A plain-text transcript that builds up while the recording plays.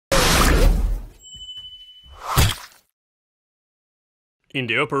In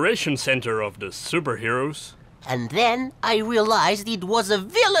the operation center of the superheroes. And then I realized it was a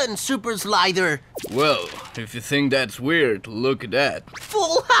villain super slider. Well, if you think that's weird, look at that.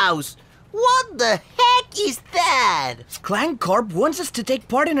 Full house! What the heck is that? Clan Corp wants us to take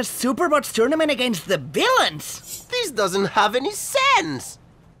part in a Superbots tournament against the villains! This doesn't have any sense!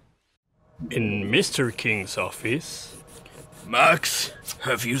 In Mr. King's office. Max,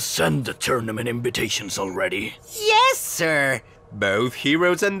 have you sent the tournament invitations already? Yes, sir! Both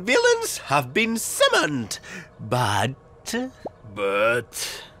heroes and villains have been summoned, but...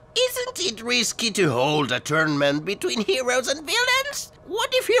 Isn't it risky to hold a tournament between heroes and villains? What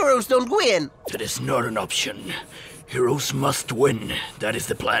if heroes don't win? That is not an option. Heroes must win, that is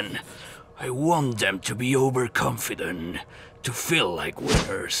the plan. I want them to be overconfident, to feel like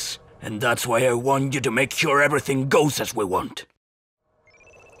winners. And that's why I want you to make sure everything goes as we want.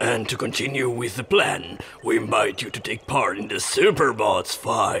 And to continue with the plan, we invite you to take part in the Superbots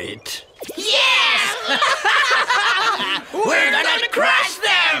fight. Yes! We're gonna crush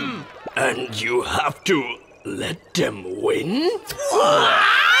them! And you have to let them win?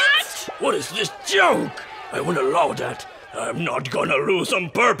 What? What is this joke? I won't allow that. I'm not gonna lose on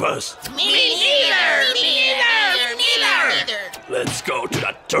purpose. Me neither! Me neither! Me neither! Let's go to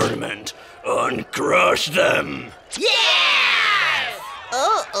that tournament and crush them. Yes!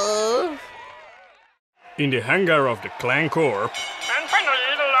 Uh-oh. In the hangar of the Clan Corp. And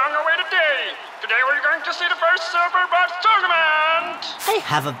finally, the long-awaited day. Today we're going to see the first Superbots tournament. I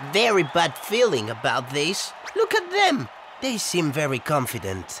have a very bad feeling about this. Look at them. They seem very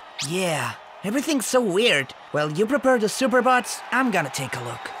confident. Yeah, everything's so weird. Well, you prepare the Superbots, I'm gonna take a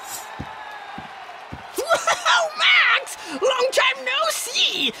look. Wow, Max! Long time no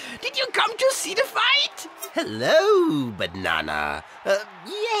see! Did you come to see the fight? Hello, Banana.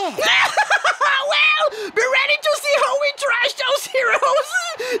 Yeah. Well, be ready to see how we trash those heroes!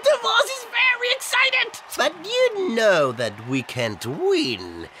 The boss is very excited! But you know that we can't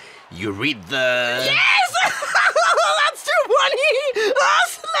win. You read the... Yes! That's too funny!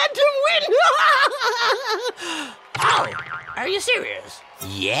 Us let him win! Oh, are you serious?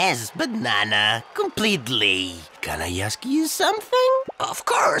 Yes, Banana, completely. Can I ask you something? Of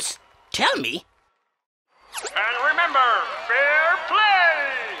course. Tell me. And remember, fair play.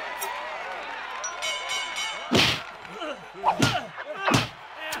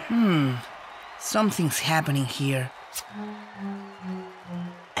 Something's happening here.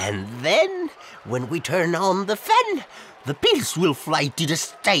 And then, when we turn on the fan, the pills will fly to the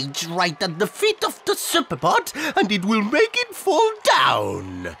stage right at the feet of the Superbot, and it will make it fall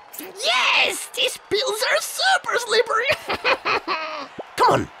down. Yes! These pills are super slippery!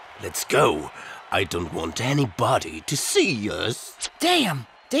 Come on, let's go. I don't want anybody to see us. Damn,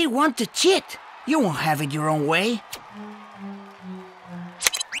 they want to cheat. You won't have it your own way.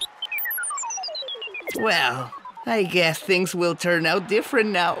 Well, I guess things will turn out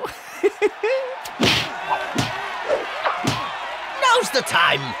different now. Now's the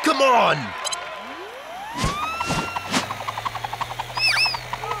time! Come on!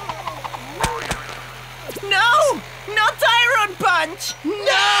 No! Not Iron Punch!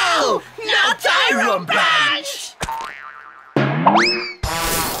 No! Not Iron Punch!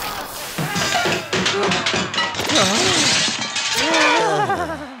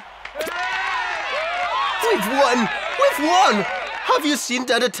 We've won! We've won! Have you seen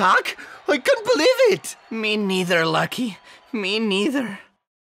that attack? I can't believe it! Me neither, Lucky. Me neither.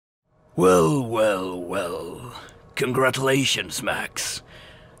 Well, well, well. Congratulations, Max.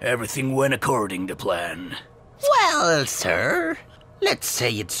 Everything went according to plan. Well, sir, let's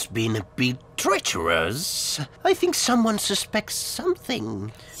say it's been a bit treacherous. I think someone suspects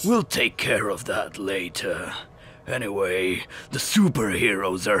something. We'll take care of that later. Anyway, the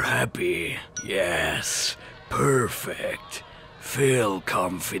superheroes are happy. Yes, perfect. Feel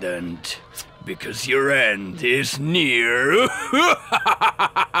confident, because your end is near.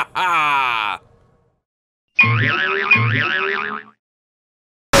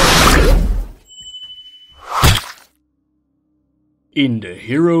 In the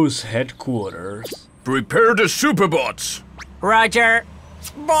heroes' headquarters. Prepare the Superbots! Roger.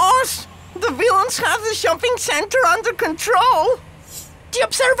 Boss, the villains have the shopping center under control. The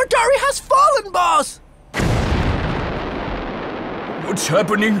observatory has fallen, boss. What's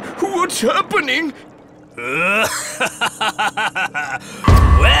happening? What's happening?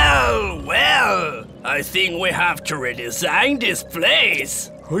 Well, I think we have to redesign this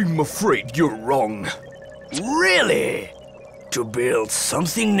place. I'm afraid you're wrong. Really? To build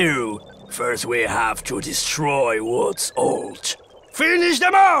something new, first we have to destroy what's old. Finish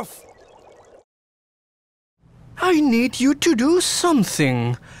them off! I need you to do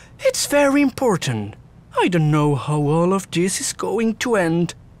something. It's very important. I don't know how all of this is going to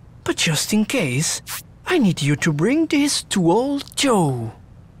end, but just in case, I need you to bring this to Old Joe.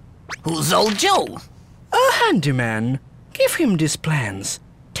 Who's Old Joe? A handyman. Give him these plans.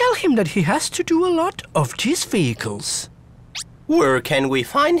 Tell him that he has to do a lot of these vehicles. Where can we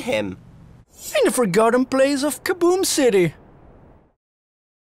find him? In the forgotten place of Kaboom City.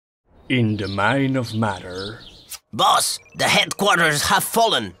 In the mine of matter. Boss, the headquarters have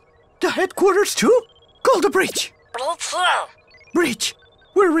fallen. The headquarters too? Call the bridge. But it's there. Bridge,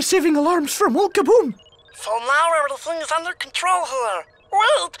 we're receiving alarms from Old Kaboom. So now everything is under control here.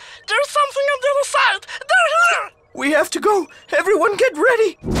 Wait, there's something on the other side. They're here. We have to go. Everyone get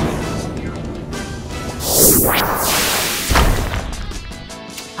ready.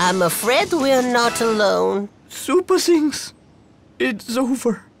 I'm afraid we're not alone. SuperThings. It's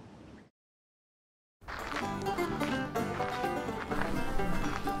over.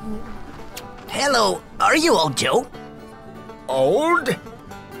 Hello, are you Old Joe? Old?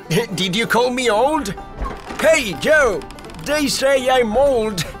 Did you call me old? Hey, Joe, they say I'm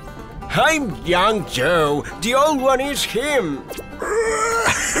old. I'm young Joe. The old one is him.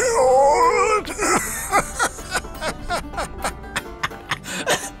 Old?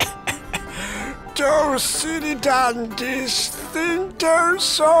 Those city dandies think they're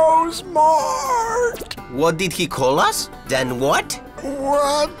so smart. What did he call us? Then what?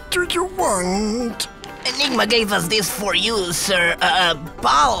 What do you want? Enigma gave us this for you, sir.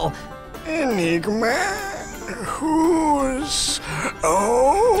 Paul. Enigma? Who's...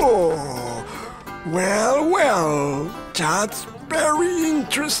 Oh... Well, that's very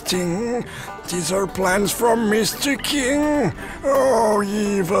interesting. These are plans from Mr. King. Oh,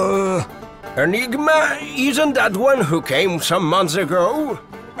 evil. Enigma, isn't that one who came some months ago?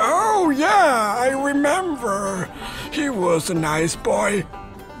 Oh, yeah, I remember. He was a nice boy.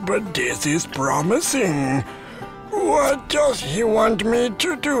 But this is promising. What does he want me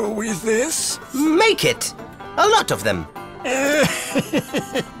to do with this? Make it. A lot of them.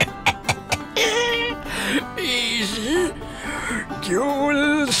 Easy.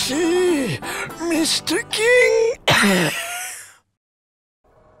 You'll see, Mr. King.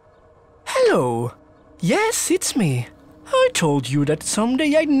 Hello. Yes, it's me. I told you that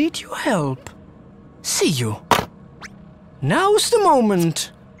someday I'd need your help. See you. Now's the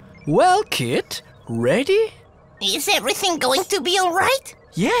moment. Well, kid, ready? Is everything going to be all right?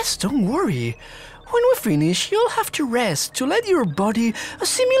 Yes, don't worry. When we finish, you'll have to rest to let your body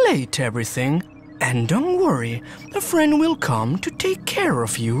assimilate everything. And don't worry, a friend will come to take care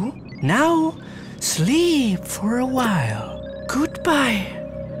of you. Now, sleep for a while. Goodbye,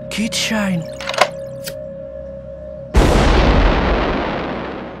 Kid Shine.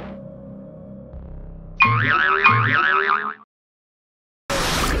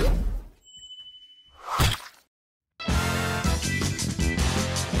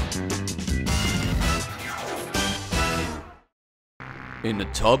 In a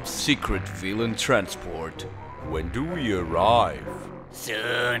top secret villain transport. When do we arrive?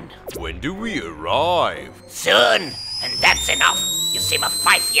 Soon. When do we arrive? Soon. And that's enough. You seem a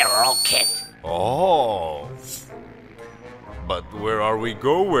 5-year-old kid. Oh. But where are we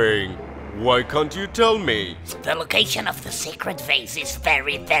going? Why can't you tell me? The location of the secret vase is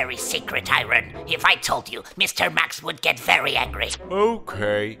very, very secret, Iron. If I told you, Mr. Max would get very angry.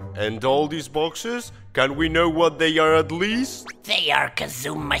 Okay. And all these boxes? Can we know what they are at least? They are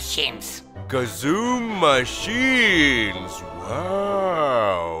Kazoom machines. Kazoom machines!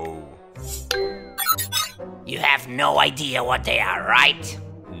 Wow! You have no idea what they are, right?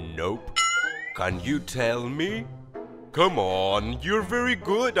 Nope. Can you tell me? Come on, you're very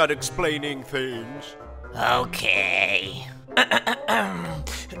good at explaining things. Okay.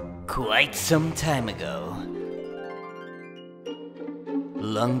 Quite some time ago.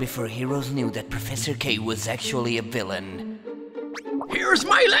 Long before heroes knew that Professor K was actually a villain. Here's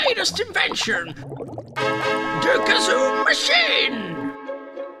my latest invention! The Kazoom machine!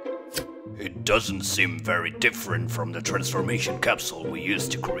 It doesn't seem very different from the transformation capsule we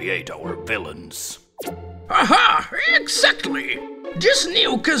used to create our villains. Aha! Exactly! This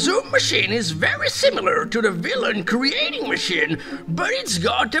new Kazoom machine is very similar to the villain creating machine, but it's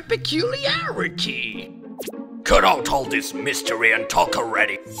got a peculiarity. Cut out all this mystery and talk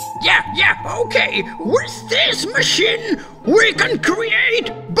already. Yeah, okay. With this machine, we can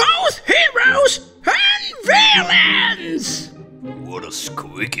create both heroes and villains! What a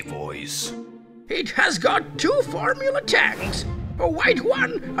squeaky voice. It has got 2 formula tanks, a white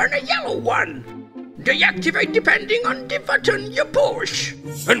one and a yellow one. They activate depending on the button you push.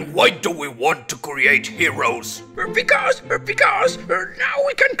 And Why do we want to create heroes? Because now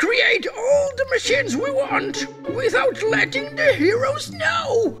we can create all the machines we want without letting the heroes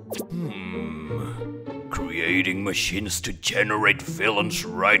know. Creating machines to generate villains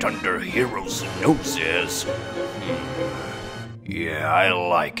right under heroes' noses. Yeah, I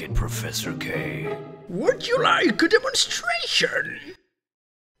like it, Professor K. Would you like a demonstration?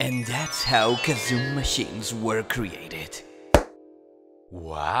 And that's how Kaboom machines were created.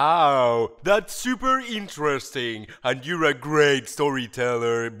 Wow, that's super interesting. And you're a great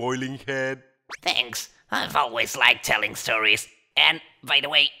storyteller, Boiling Head. Thanks. I've always liked telling stories. And, by the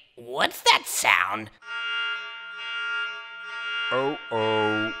way, what's that sound? Oh.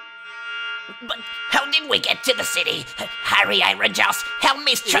 But how did we get to the city? Hurry, Ira Joss, help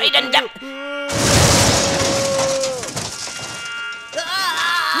me straighten the...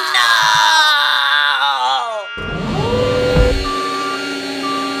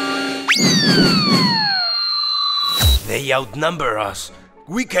 They outnumber us.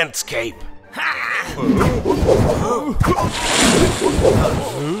 We can't escape.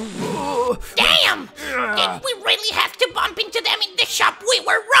 Damn! Did we really have to bump into them in the shop we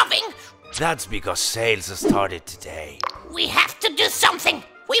were robbing? That's because sales started today. We have to do something.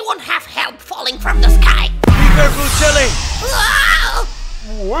 We won't have help falling from the sky. Be careful, Jelly! Whoa!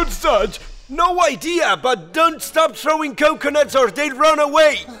 What's that? No idea, but don't stop throwing coconuts or they'll run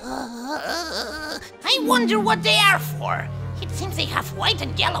away! I wonder what they are for. It seems they have white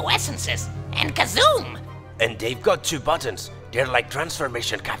and yellow essences. And Kaboom! And they've got 2 buttons. They're like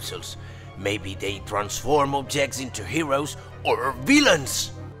transformation capsules. Maybe they transform objects into heroes or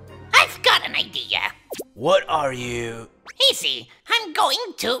villains. I've got an idea. What are you? Easy. I'm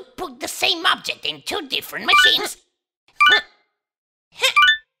going to put the same object in 2 different machines.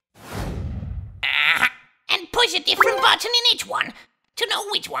 And push a different button in each one to know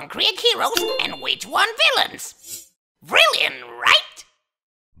which one creates heroes and which one villains. Brilliant, right?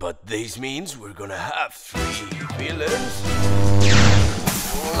 But this means we're gonna have 3 villains?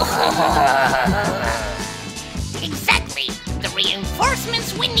 Exactly. The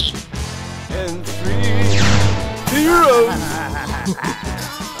reinforcements we need. And 3 heroes!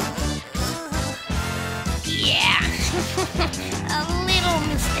 Yeah. A little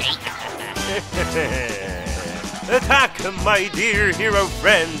mistake. Attack, my dear hero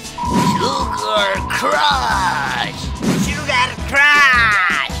friends! Sugar Crush! Sugar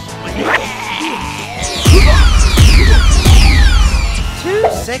Crush! 2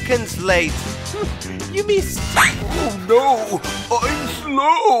 seconds late. You missed. Oh no! I'm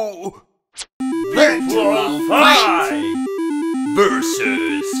slow! Virtual Fight!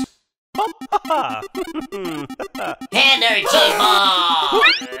 Versus Energy Ball!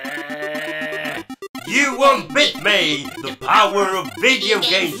 You won't beat me! The power of video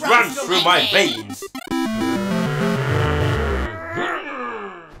games runs through my veins!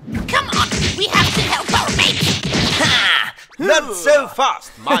 Come on! We have to help our mates! Ha! Not so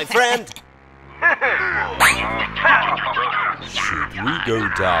fast, my friend! Should we go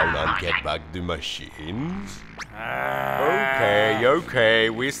down and get back the machines? Okay,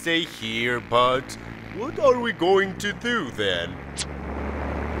 we stay here, but what are we going to do then?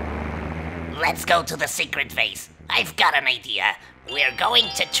 Let's go to the secret phase. I've got an idea. We're going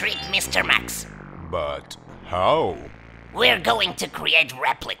to trick Mr. Max. But how? We're going to create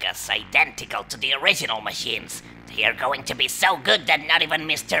replicas identical to the original machines. They are going to be so good that not even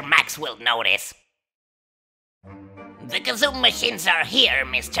Mr. Max will notice. The Kaboom machines are here,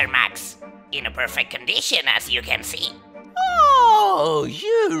 Mr. Max. In a perfect condition, as you can see. Oh,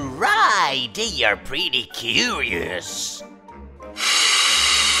 you're right. They are pretty curious.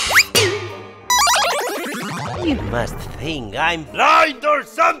 You must think I'm Blind or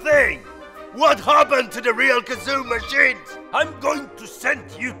something! What happened to the real Kaboom machines? I'm going to send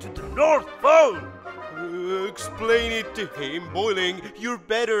you to the North Pole! Explain it to him, Boiling. You're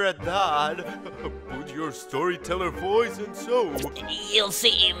better at that. Put your storyteller voice and so. You'll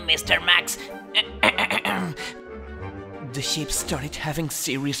see, Mr. Max. The ship started having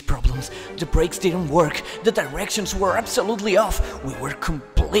serious problems. The brakes didn't work. The directions were absolutely off. We were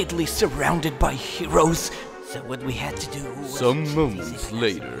completely surrounded by heroes. So what we had to do was... Some moments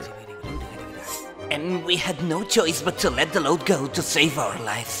later. And we had no choice but to let the load go to save our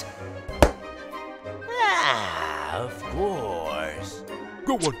lives. Ah, of course.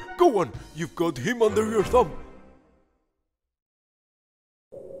 Go on. You've got him under your thumb.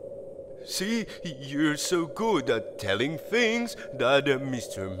 See, you're so good at telling things that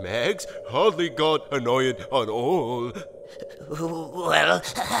Mr. Max hardly got annoyed at all. Well,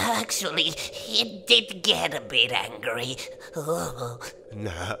 actually, he did get a bit angry.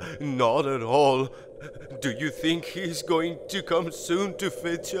 Nah, not at all. Do you think he's going to come soon to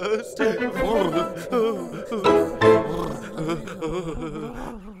fetch us?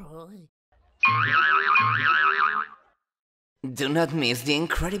 Do not miss the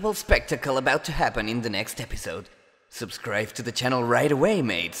incredible spectacle about to happen in the next episode. Subscribe to the channel right away,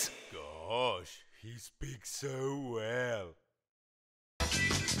 mates. Gosh, he speaks so well.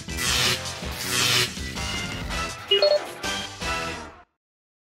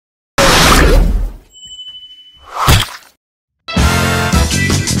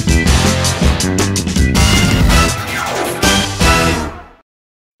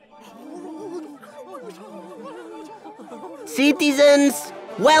 Citizens,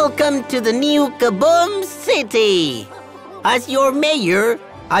 welcome to the new Kaboom City. As your mayor,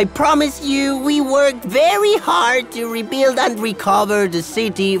 I promise you we worked very hard to rebuild and recover the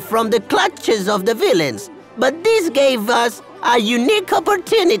city from the clutches of the villains. But this gave us a unique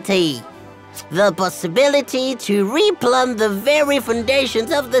opportunity. The possibility to replumb the very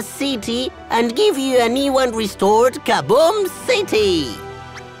foundations of the city and give you a new and restored Kaboom City.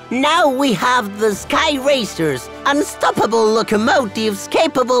 Now we have the Sky Racers, unstoppable locomotives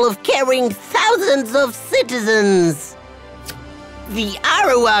capable of carrying thousands of citizens. The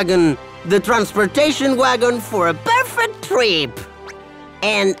Arrow Wagon, the transportation wagon for a perfect trip.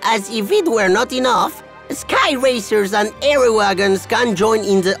 And as if it were not enough, Sky Racers and Arrow Wagons can join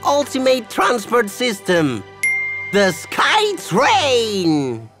in the ultimate transport system, the Sky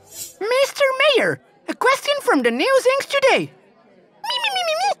Train. Mr. Mayor, a question from the News Inc. today.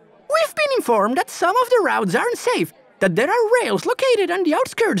 We've been informed that some of the routes aren't safe, that there are rails located on the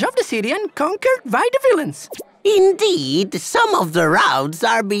outskirts of the city and conquered by the villains. Indeed, some of the routes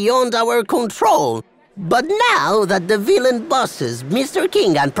are beyond our control. But now that the villain bosses, Mr.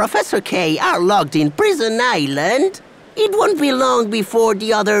 King and Professor K, are locked in Prison Island, it won't be long before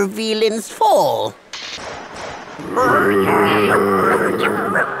the other villains fall.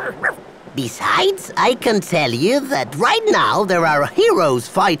 Besides, I can tell you that right now there are heroes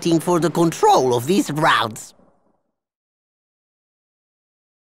fighting for the control of these routes.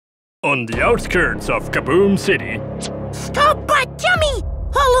 On the outskirts of Kaboom City. Stop, but Jimmy!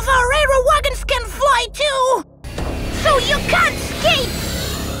 All of our Arrow Wagons can fly too! So you can't escape!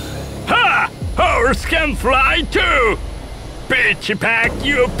 Ha! Ours can fly too! Pitchy Pack,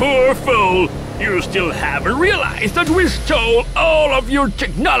 you poor fool! You still haven't realized that we stole all of your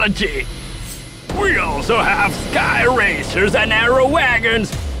technology! We also have Sky Racers and Arrow Wagons,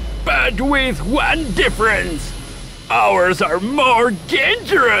 but with one difference. Ours are more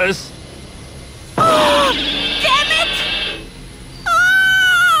dangerous! Oh! Damn it!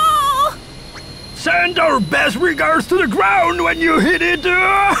 Oh! Send our best regards to the ground when you hit it!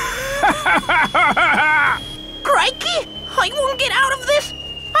 Crikey! I won't get out of this!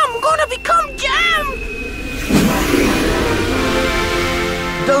 I'm gonna become jam!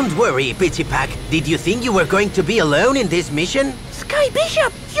 Don't worry, Pitchy Pack. Did you think you were going to be alone in this mission? Sky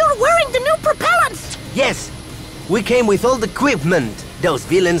Bishop, you're wearing the new propellants! Yes. We came with all the equipment. Those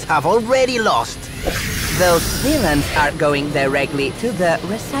villains have already lost. Those villains are going directly to the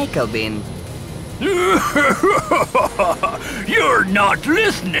recycle bin. You're not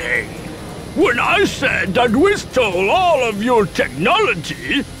listening! When I said that we stole all of your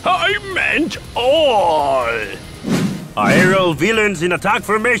technology, I meant all! Aerial villains in attack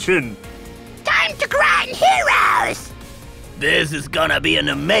formation! Time to grind heroes! This is gonna be an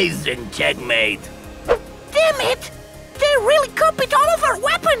amazing checkmate. Damn it! They really copied all of our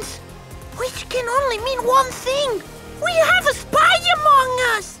weapons! Which can only mean one thing. We have a spy among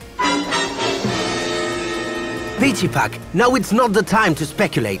us! Pitchy Pack, now it's not the time to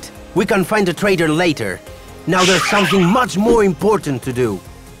speculate. We can find a traitor later. Now there's something much more important to do.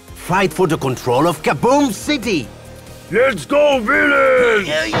 Fight for the control of Kaboom City! Let's go, villains!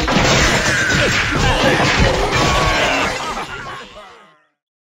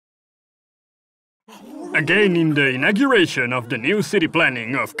 Again in the inauguration of the new city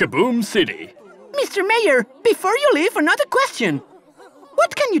planning of Kaboom City. Mr. Mayor, before you leave, another question.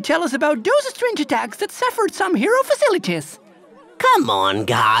 What can you tell us about those strange attacks that suffered some hero facilities? Come on,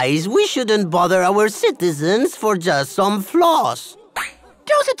 guys. We shouldn't bother our citizens for just some flaws.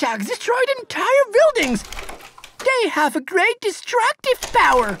 Those attacks destroyed entire buildings. They have a great destructive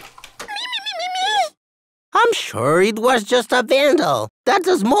power. I'm sure it was just a vandal. That's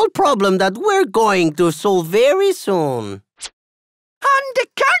a small problem that we're going to solve very soon. On the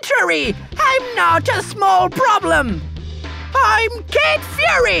contrary, worry! I'm not a small problem! I'm Kid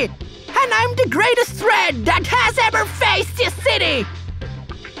Fury! And I'm the greatest threat that has ever faced this city!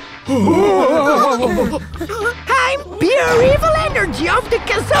 I'm pure evil energy of the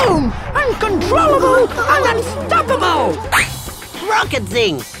Kazoom! Uncontrollable and unstoppable! Rocket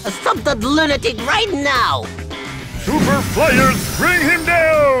Zing! Stop that lunatic right now! Super Flyers, bring him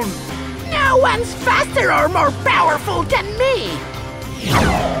down! No one's faster or more powerful than me!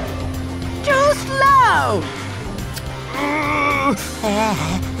 Too slow!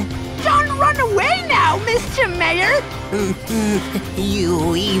 Don't run away now, Mr. Mayor!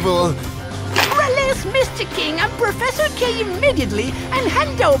 You evil... Release Mr. King and Professor K immediately and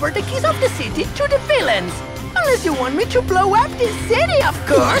hand over the keys of the city to the villains! Unless you want me to blow up this city, of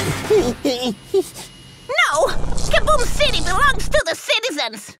course! No! Kaboom City belongs to the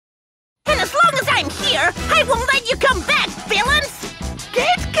citizens! And as long as I'm here, I won't let you come back, villains!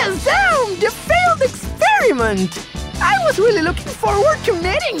 Kid Kazoom, the failed experiment! I was really looking forward to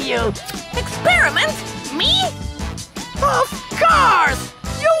meeting you! Experiment? Me? Of course!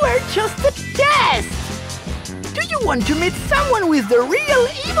 You were just a test! Do you want to meet someone with the real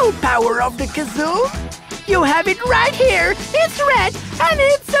evil power of the Kazoom? You have it right here! It's red, and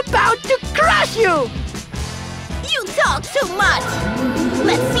it's about to crush you! You talk too much!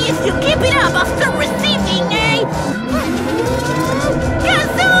 Let's see if you keep it up after receiving a...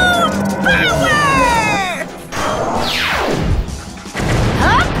 Kazoom power!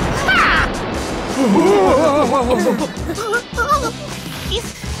 Huh? He's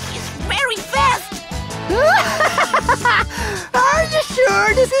very fast! Are you sure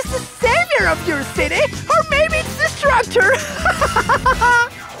this is the savior of your city? Or maybe it's Destructor?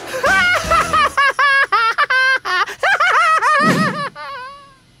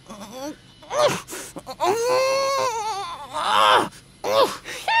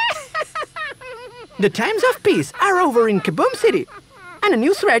 The times of peace are over in Kaboom City, and a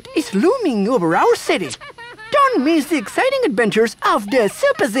new threat is looming over our city. Don't miss the exciting adventures of the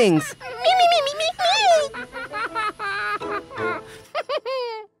SuperThings!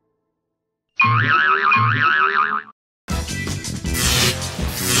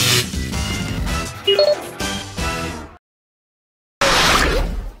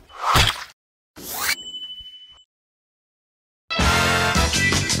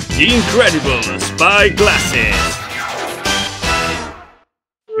 The incredible spy glasses!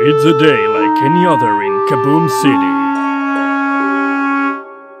 It's a day like any other in Kaboom City.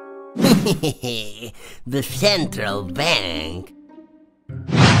 The central bank.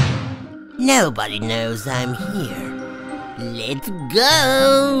 Nobody knows I'm here. Let's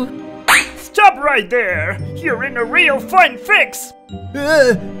go! Stop right there! You're in a real fine fix!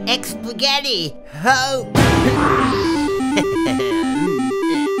 Spaghetti! Ho!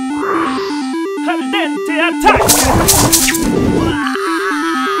 Al dente attack!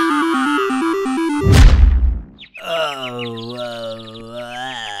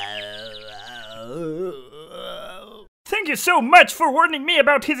 Thank you so much for warning me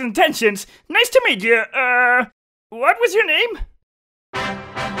about his intentions. Nice to meet you. What was your name?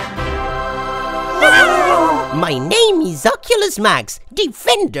 My name is Oculus Max,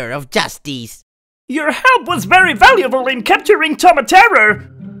 Defender of Justice. Your help was very valuable in capturing Tomaterror.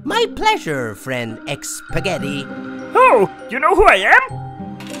 My pleasure, friend X-Spaghetti. Oh, you know who I am?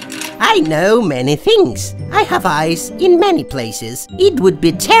 I know many things. I have eyes in many places. It would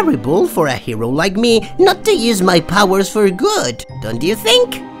be terrible for a hero like me not to use my powers for good, don't you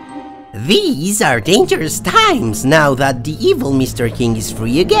think? These are dangerous times now that the evil Mr. King is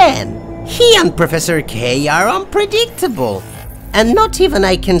free again. He and Professor K are unpredictable, and not even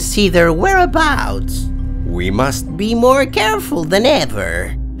I can see their whereabouts. We must be more careful than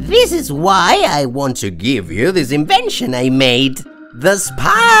ever. This is why I want to give you this invention I made. The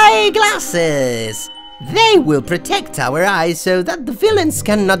spy glasses! They will protect our eyes so that the villains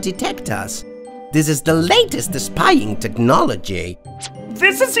cannot detect us. This is the latest spying technology.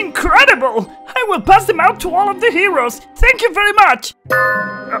 This is incredible! I will pass them out to all of the heroes. Thank you very much!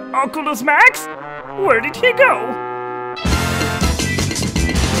 Oculus Max? Where did he go?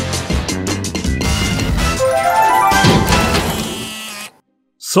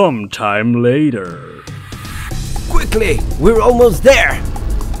 Sometime later. Quickly, we're almost there!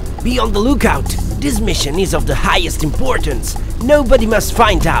 Be on the lookout! This mission is of the highest importance. Nobody must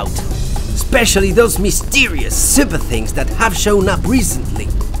find out. Especially those mysterious SuperThings that have shown up recently.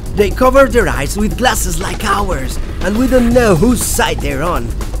 They cover their eyes with glasses like ours, and we don't know whose side they're on.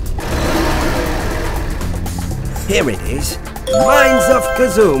 Here it is. Minds of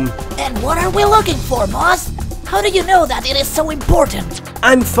Kazoom. And what are we looking for, boss? How do you know that it is so important?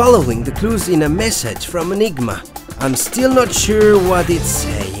 I'm following the clues in a message from Enigma. I'm still not sure what it's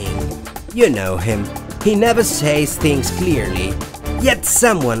saying. You know him. He never says things clearly. Yet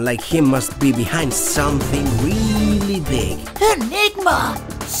someone like him must be behind something really big. Enigma!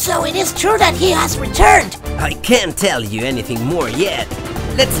 So it is true that he has returned! I can't tell you anything more yet.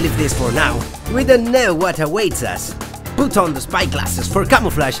 Let's leave this for now. We don't know what awaits us. Put on the spy glasses for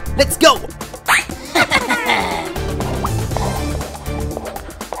camouflage. Let's go!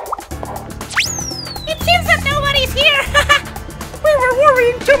 It seems that nobody's here! We were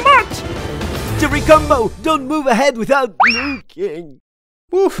worrying too much! Combo, don't move ahead without looking.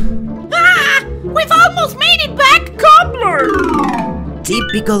 Oof. Ah! We've almost made it back! Cobbler!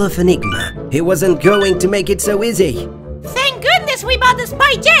 Typical of Enigma. He wasn't going to make it so easy. Thank goodness we bought the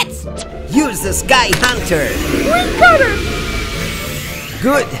spy jets! Use the Sky Hunter! We got it!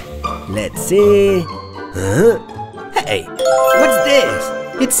 Good. Let's see... Huh? Hey, what's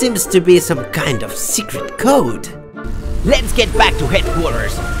this? It seems to be some kind of secret code. Let's get back to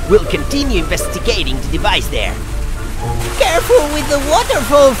headquarters. We'll continue investigating the device there. Careful with the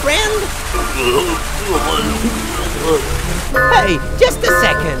waterfall, friend! Hey, just a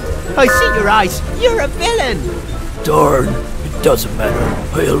second. I see your eyes. You're a villain. Darn, it doesn't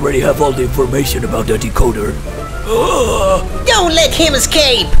matter. I already have all the information about the decoder. Don't let him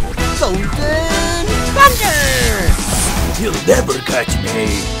escape! Golden Thunder! You'll never catch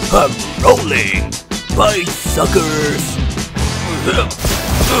me. I'm rolling. Bye, suckers.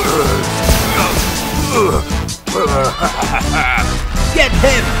 Get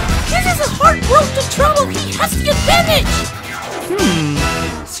him! This is a hard road to travel. He has the advantage.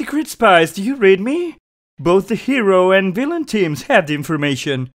 Secret spies, do you read me? Both the hero and villain teams have the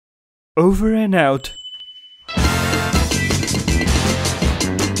information. Over and out.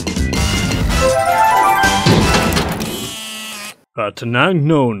 At an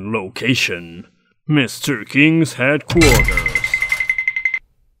unknown location, Mr. King's headquarters.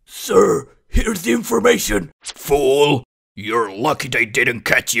 Sir, here's the information. Fool! You're lucky they didn't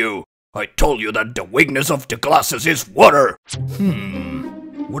catch you. I told you that the weakness of the glasses is water.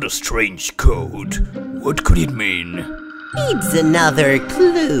 What a strange code. What could it mean? It's another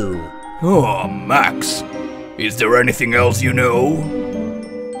clue. Oh, Max. Is there anything else you know?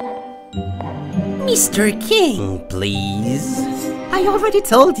 Mr. King, please. I already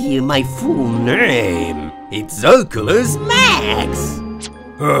told you my full name. It's Oculus Max.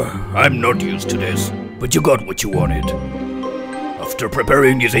 I'm not used to this, but you got what you wanted. After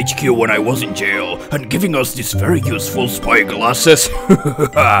preparing this HQ when I was in jail and giving us these very useful spy glasses.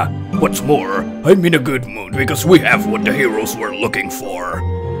 What's more, I'm in a good mood because we have what the heroes were looking for.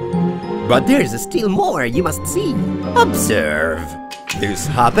 But there's still more you must see. Observe. This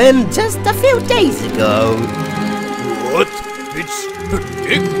happened just a few days ago. What? It's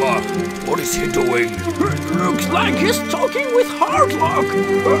Enigma. What is he doing? Looks like he's talking with Hardlock.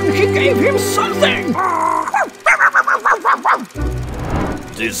 He gave him something.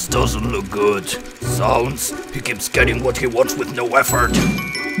 This doesn't look good. Sounds he keeps getting what he wants with no effort.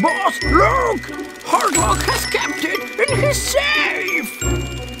 Boss, look! Hardlock has kept it in his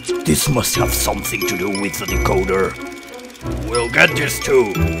safe. This must have something to do with the decoder. We'll get this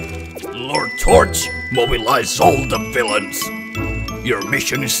too. Lord Torch, mobilize all the villains. Your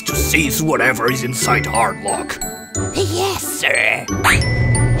mission is to seize whatever is inside Hardlock. Yes, sir.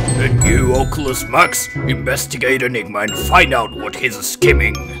 And you, Oculus Max, investigate Enigma and find out what he's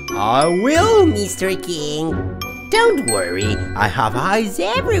skimming. I will, Mr. King. Don't worry, I have eyes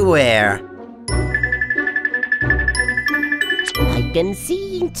everywhere. I can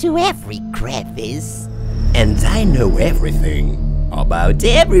see into every crevice. And I know everything about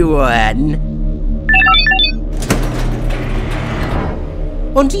everyone.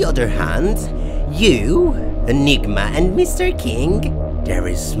 On the other hand, you, Enigma and Mr. King, there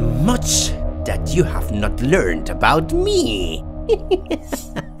is much that you have not learned about me.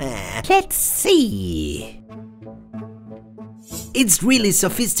 Let's see. It's really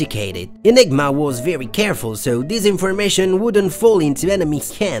sophisticated. Enigma was very careful so this information wouldn't fall into enemy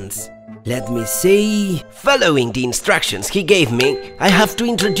hands. Let me see. Following the instructions he gave me, I have to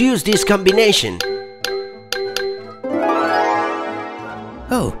introduce this combination.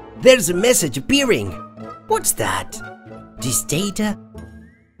 Oh, there's a message appearing. What's that? This data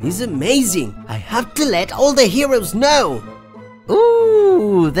is amazing. I have to let all the heroes know.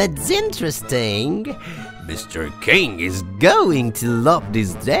 Ooh, that's interesting. Mr. King is going to love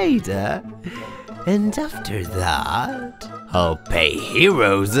this data. And after that, I'll pay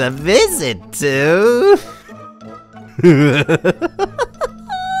heroes a visit too.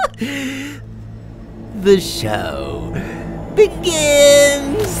 the show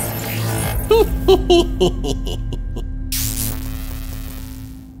begins!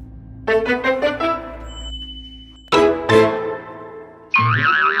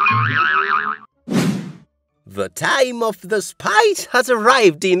 The time of the spies has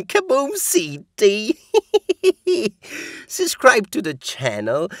arrived in Kaboom City. Subscribe to the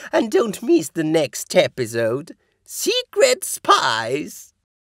channel and don't miss the next episode. Secret Spies.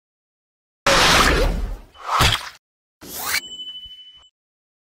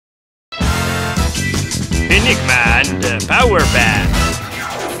 Enigma and the Power Band.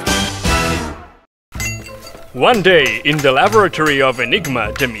 One day, in the laboratory of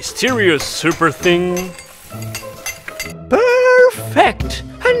Enigma, the mysterious SuperThing... Perfect!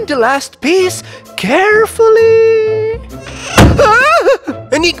 And the last piece, carefully... Ah!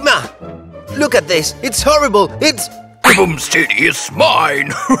 Enigma! Look at this, it's horrible, it's... Kaboom City is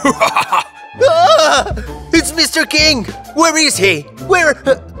mine! Ah! It's Mr. King! Where is he? Where...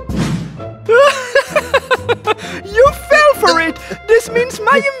 You fell for it! This means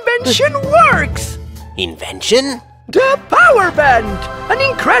my invention works! Invention? The Power Band! An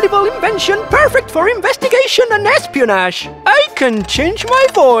incredible invention perfect for investigation and espionage! I can change my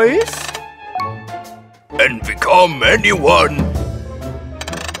voice! And become anyone!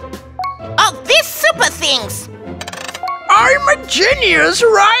 Oh, these super things! I'm a genius,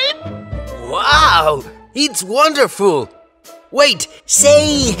 right? Wow! It's wonderful! Wait,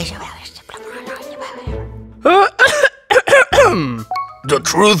 say... The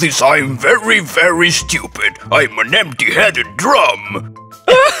truth is I'm very, very stupid. I'm an empty-headed drum.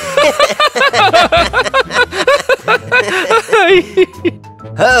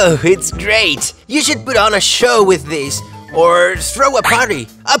 Oh, it's great! You should put on a show with this. Or throw a party.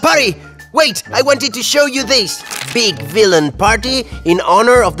 A party! Wait, I wanted to show you this. Big villain party in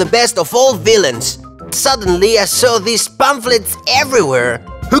honor of the best of all villains. Suddenly I saw these pamphlets everywhere.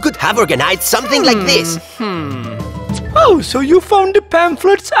 Who could have organized something like this? Oh, so you found the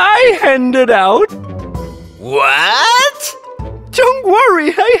pamphlets I handed out? What? Don't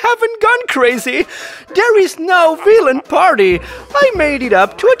worry, I haven't gone crazy. There is no villain party. I made it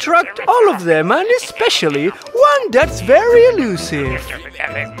up to attract all of them, and especially one that's very elusive.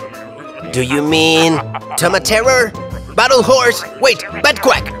 Do you mean Tomaterror? Battle Horse? Wait,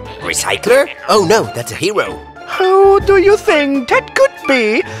 Batquack? Recycler? Oh no, that's a hero. Who do you think that could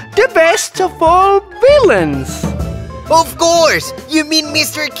be the best of all villains? Of course! You mean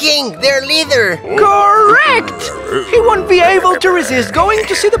Mr. King, their leader! Correct! He won't be able to resist going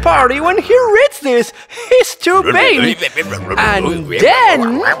to see the party when he reads this. He's too big. And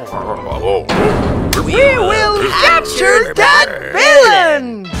then... we will capture that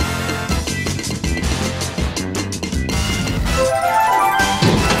villain!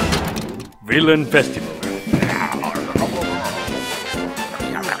 Villain Festival.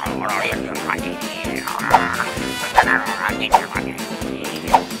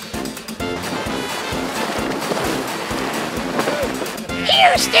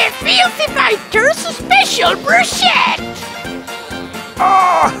 Here's the Filthy Fighters special bruschette!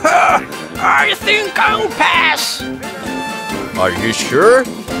 Oh, I think I'll pass. Are you sure?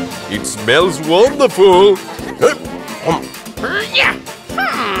 It smells wonderful. Yeah.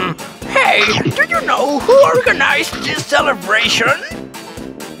 Hey, do you know who organized this celebration?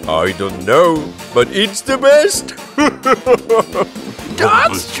 I don't know, but it's the best.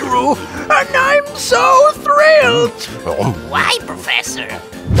 That's true, and I'm so thrilled. Why, Professor?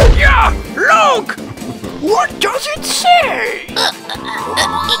 Yeah, look! What does it say?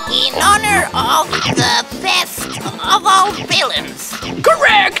 In honor of the best of all villains.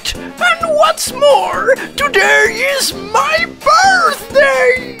 Correct! And what's more, today is my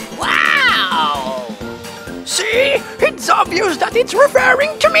birthday! Wow! See? It's obvious that it's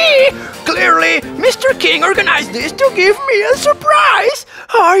referring to me! Clearly, Mr. King organized this to give me a surprise!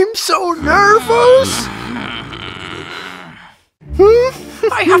 I'm so nervous!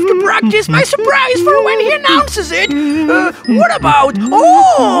 I have to practice my surprise for when he announces it! What about...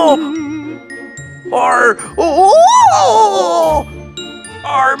 oh! Or... oh!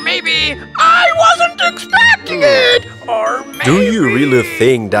 Or maybe I wasn't expecting it! Or maybe... Do you really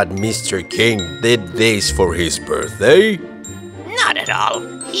think that Mr. King did this for his birthday? Not at all.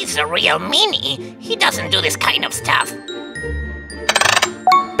 He's a real meanie. He doesn't do this kind of stuff.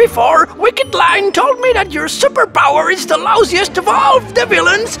 Before, Wicked Line told me that your superpower is the lousiest of all the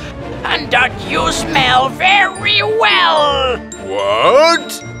villains, and that you smell very well.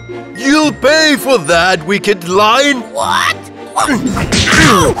 What? You'll pay for that, Wicked Line? What?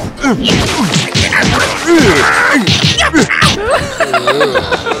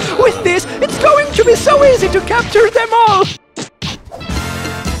 With this, it's going to be so easy to capture them all!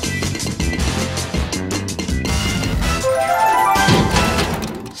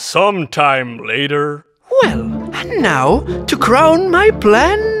 Sometime later. Well, and now, to crown my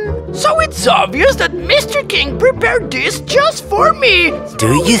plan... So it's obvious that Mr. King prepared this just for me!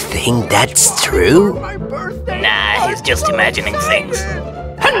 Do you think that's true? Nah, he's just imagining things.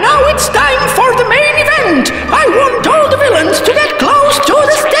 And now it's time for the main event! I want all the villains to get close to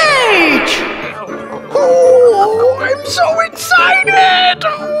the stage! Oh, I'm so excited!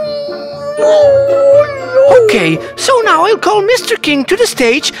 Okay, so now I'll call Mr. King to the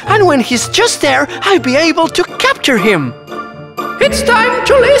stage, and when he's just there, I'll be able to capture him. It's time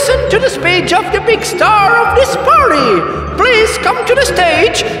to listen to the speech of the big star of this party. Please come to the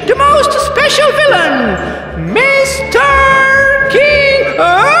stage, the most special villain, Mr. King.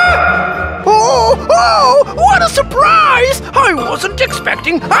 Oh, what a surprise! I wasn't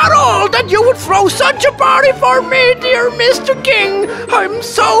expecting at all that you would throw such a party for me, dear Mr. King. I'm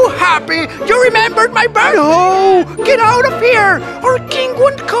so happy you remembered my birthday. No, get out of here, or King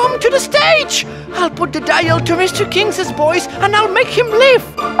won't come to the stage. I'll put the dial to Mr. King's voice and I'll make him leave.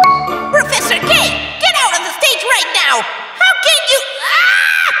 Professor K, get out of the stage right now! How can you...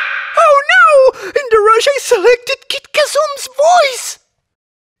 Ah! Oh no! In the rush I selected Kid Kazoom's voice.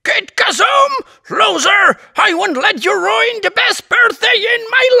 Kid Kazoom! Loser! I won't let you ruin the best birthday in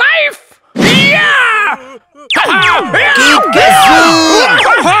my life! Yeah! Kid Kazoom!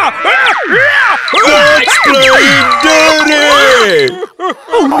 That's playing dirty!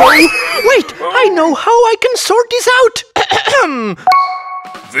 Oh no! Wait! I know how I can sort this out!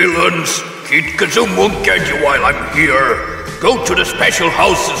 Villains, Kid Kazoom won't get you while I'm here. Go to the special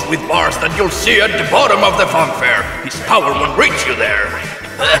houses with bars that you'll see at the bottom of the funfair. His power won't reach you there.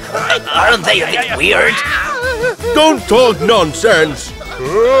 Aren't they a bit weird? Don't talk nonsense!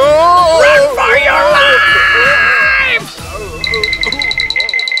 Run for your lives!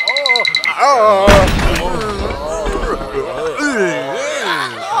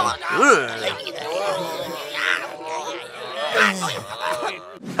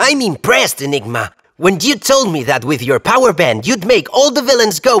 I'm impressed, Enigma. When you told me that with your power band you'd make all the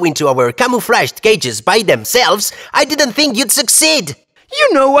villains go into our camouflaged cages by themselves, I didn't think you'd succeed.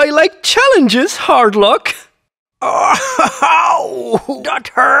 You know I like challenges, Hardlock. Oh, that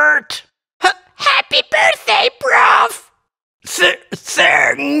hurt. Happy birthday, Prof!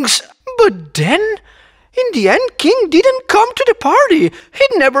 Thanks. But then, in the end, King didn't come to the party.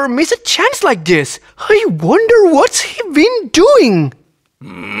 He'd never miss a chance like this. I wonder what's he been doing.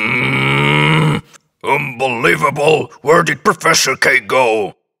 Unbelievable! Where did Professor K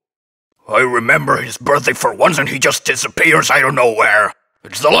go? I remember his birthday for once and he just disappears I don't know where.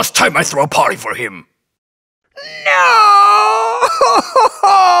 It's the last time I throw a party for him. No!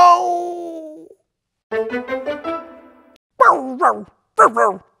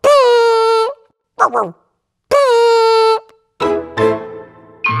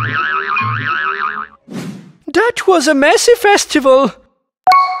 That was a messy festival.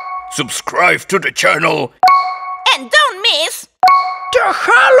 Subscribe to the channel. And don't miss the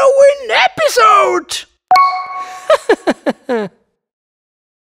Halloween episode!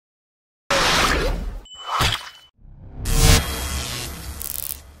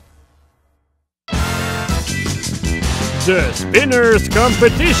 The Spinners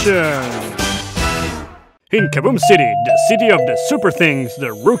Competition! In Kaboom City, the city of the SuperThings,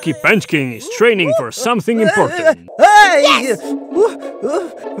 the rookie Punch King is training for something important. Hey! Yes!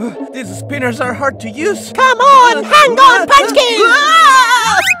 These spinners are hard to use. Come on! Hang on, Punch King!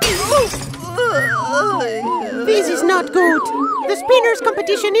 This is not good. The spinners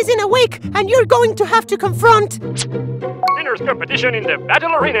competition is in a week, and you're going to have to confront... Spinners Competition in the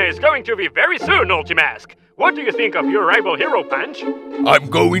Battle Arena is going to be very soon, Ultimask. What do you think of your rival hero, Punch? I'm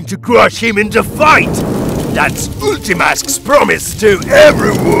going to crush him in the fight! That's Ultimask's promise to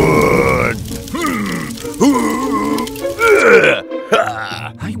everyone!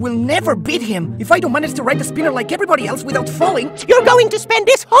 I will never beat him if I don't manage to ride the spinner like everybody else without falling. You're going to spend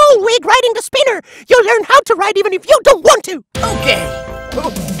this whole week riding the spinner! You'll learn how to ride even if you don't want to! Okay.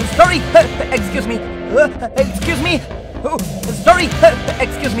 Oh, sorry. Excuse me. Excuse me. Oh, sorry.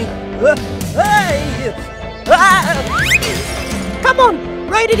 Excuse me. Hey. Come on,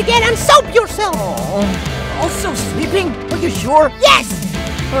 ride it again and soap yourself! Also sleeping? Are you sure? Yes!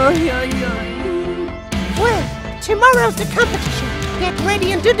 Well, tomorrow's the competition. Get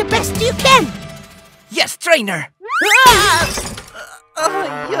ready and do the best you can! Yes, trainer!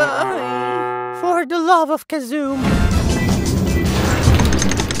 For the love of Kazoom.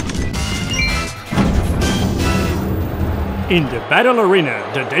 In the battle arena,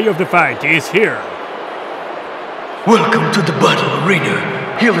 the day of the fight is here. Welcome to the battle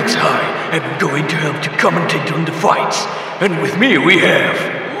arena. Helix High, I'm going to help to commentate on the fights. And with me we have...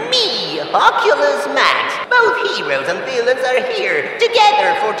 Me, Oculus Max. Both heroes and villains are here,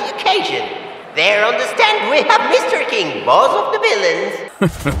 together for the occasion. There on the stand we have Mr. King, boss of the villains.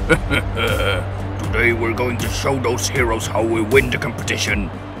 Today we're going to show those heroes how we win the competition,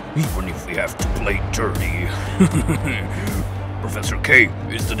 even if we have to play dirty. Professor K,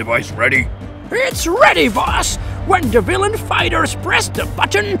 is the device ready? It's ready, boss! When the villain fighters press the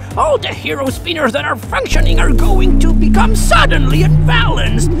button, all the hero spinners that are functioning are going to become suddenly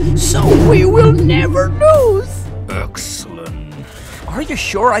unbalanced, so we will never lose! Excellent. Are you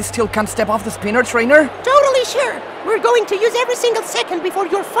sure I still can't step off the spinner, trainer? Totally sure! We're going to use every single second before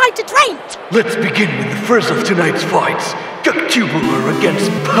your fight to train! Let's begin with the first of tonight's fights. Tubular against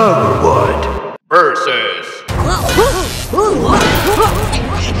Powerwood. Versus...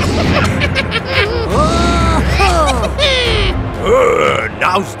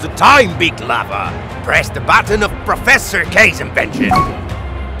 Now's the time, Big Lava. Press the button of Professor K's invention. Oh,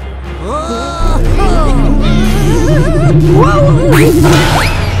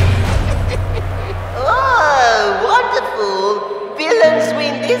 wonderful! Villains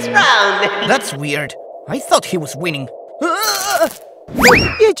win this round. That's weird. I thought he was winning.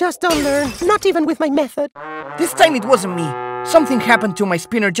 You just don't learn, not even with my method. This time it wasn't me. Something happened to my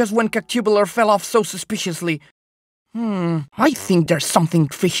spinner just when Tubular fell off so suspiciously. I think there's something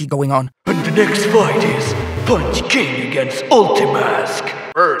fishy going on. And the next fight is Punch King against Ultimask.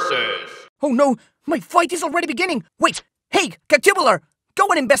 Versus... Oh no, my fight is already beginning. Wait, hey, Tubular, go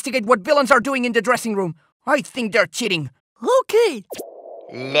and investigate what villains are doing in the dressing room. I think they're cheating. Okay.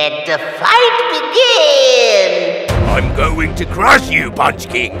 Let the fight begin! I'm going to crush you, Punch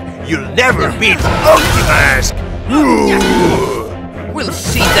King! You'll never beat Ultimask! We'll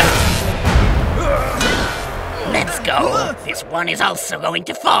see that. Let's go! This one is also going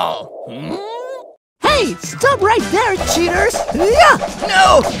to fall! Hey, stop right there, cheaters! Yeah!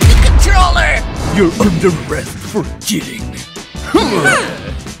 No! The controller! You're under arrest for cheating.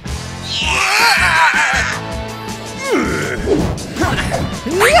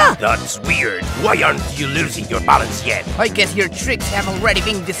 That's weird. Why aren't you losing your balance yet? I guess your tricks have already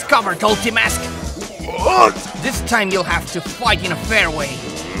been discovered, Ultimask. What? This time you'll have to fight in a fair way.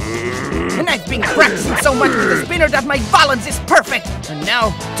 And I've been practicing so much with the spinner that my balance is perfect. And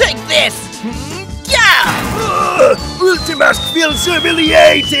now, take this! Yeah! Ultimask feels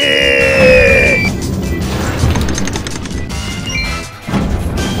humiliated!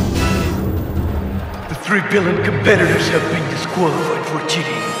 The 3 villain competitors have been disqualified for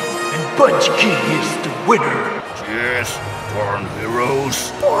cheating, and Punch King is the winner. Yes, darn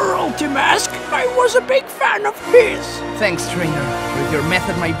heroes. Poor Ultimask, I was a big fan of his. Thanks, trainer. With your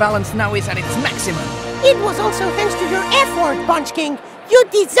method, my balance now is at its maximum. It was also thanks to your effort, Punch King. You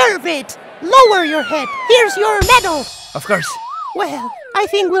deserve it! Lower your head. Here's your medal. Of course. Well, I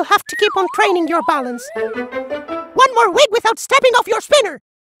think we'll have to keep on training your balance. One more week without stepping off your spinner.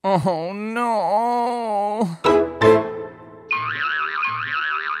 Oh, no.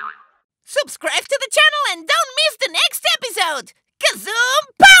 Subscribe to the channel and don't miss the next episode! Kaboom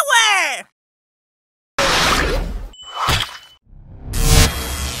Power!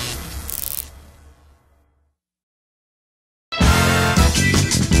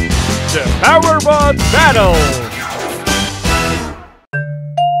 The Powerbot Battle!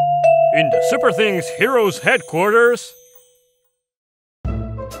 In the SuperThing's Heroes Headquarters...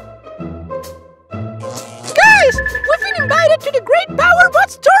 Guys, we've been invited to the Great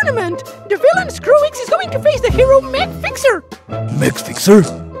Powerbots Tournament! The villain Screwix is going to face the hero Meg Fixer! Meg Fixer?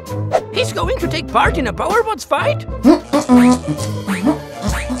 He's going to take part in a Powerbots fight?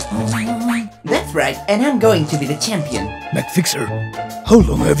 That's right, and I'm going to be the champion. Meg Fixer? How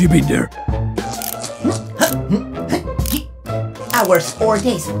long have you been there? Hours or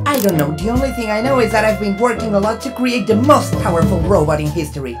days, I don't know. The only thing I know is that I've been working a lot to create the most powerful robot in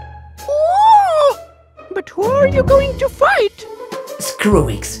history. Oh! But who are you going to fight?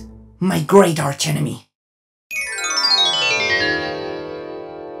 Screwix, my great archenemy.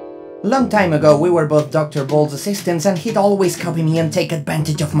 Long time ago, we were both Dr. Ball's assistants, and he'd always copy me and take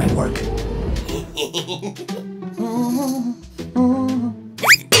advantage of my work.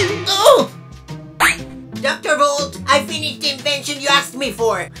 Oh! Dr. Bolt, I finished the invention you asked me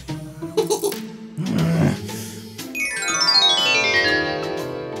for.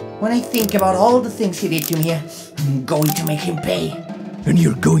 When I think about all the things he did to me, I'm going to make him pay. And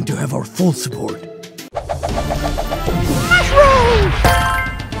you're going to have our full support.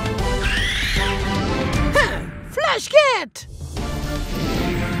 Flash Smash Get!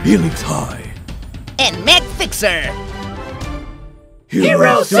 Helix High. And Meg Fixer.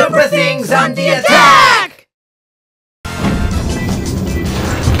 Hero SuperThings on the attack!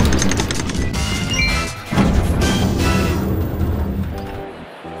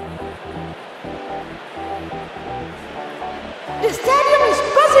 The stadium is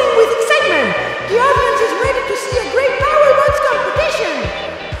buzzing with excitement! The audience is ready to see a great Powerbots competition!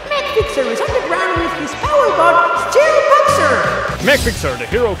 MechFixer is on the ground with his Powerbot, Steel Boxer! MechFixer, the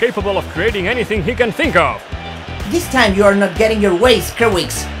hero capable of creating anything he can think of. This time you are not getting your way,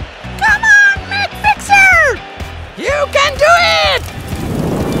 Screwix. Come on, MechFixer! You can do it!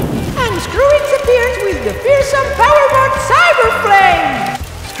 And Screwix appears with the fearsome Powerbot Cyberflame!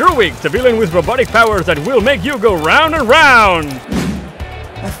 Screwix, the villain with robotic powers that will make you go round and round!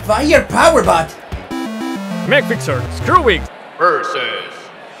 A fire Powerbot! MechFixer, Screwix versus...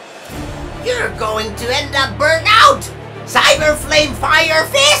 You're going to end up burnt out! Cyberflame Fire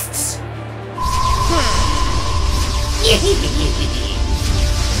Fists!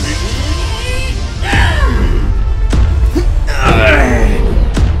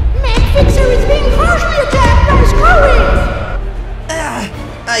 MechFixer is being harshly attacked by Screwix!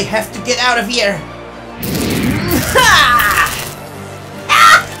 I have to get out of here!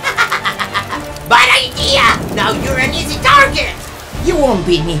 Bad idea! Now you're an easy target! You won't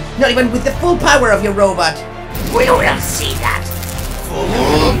beat me, not even with the full power of your robot! We will see that!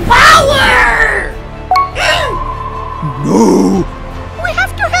 Full power! No! We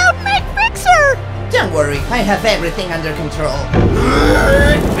have to help MechFixer! Don't worry, I have everything under control.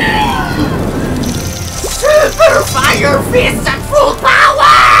 Super Fire Fists at full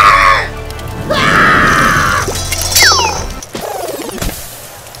power!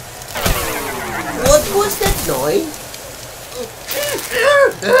 What was that noise?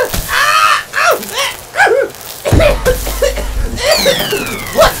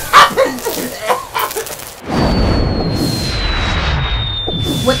 What happened?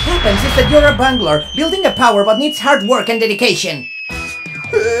 What happens is that you're a bungler. Building a Powerbot needs hard work and dedication.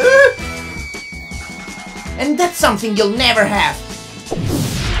 And that's something you'll never have.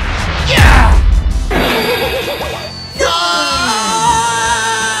 Yeah!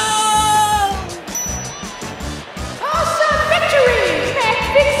 Awesome victory!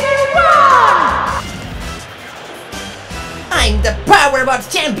 MechFixer won! I'm the Powerbot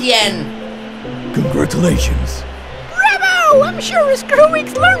champion! Congratulations. Bravo! I'm sure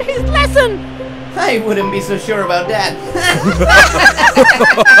Screwix learned his lesson! I wouldn't be so sure about that.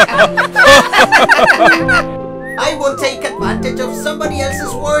 I won't take advantage of somebody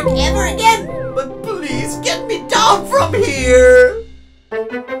else's work ever again! But please get me down from here!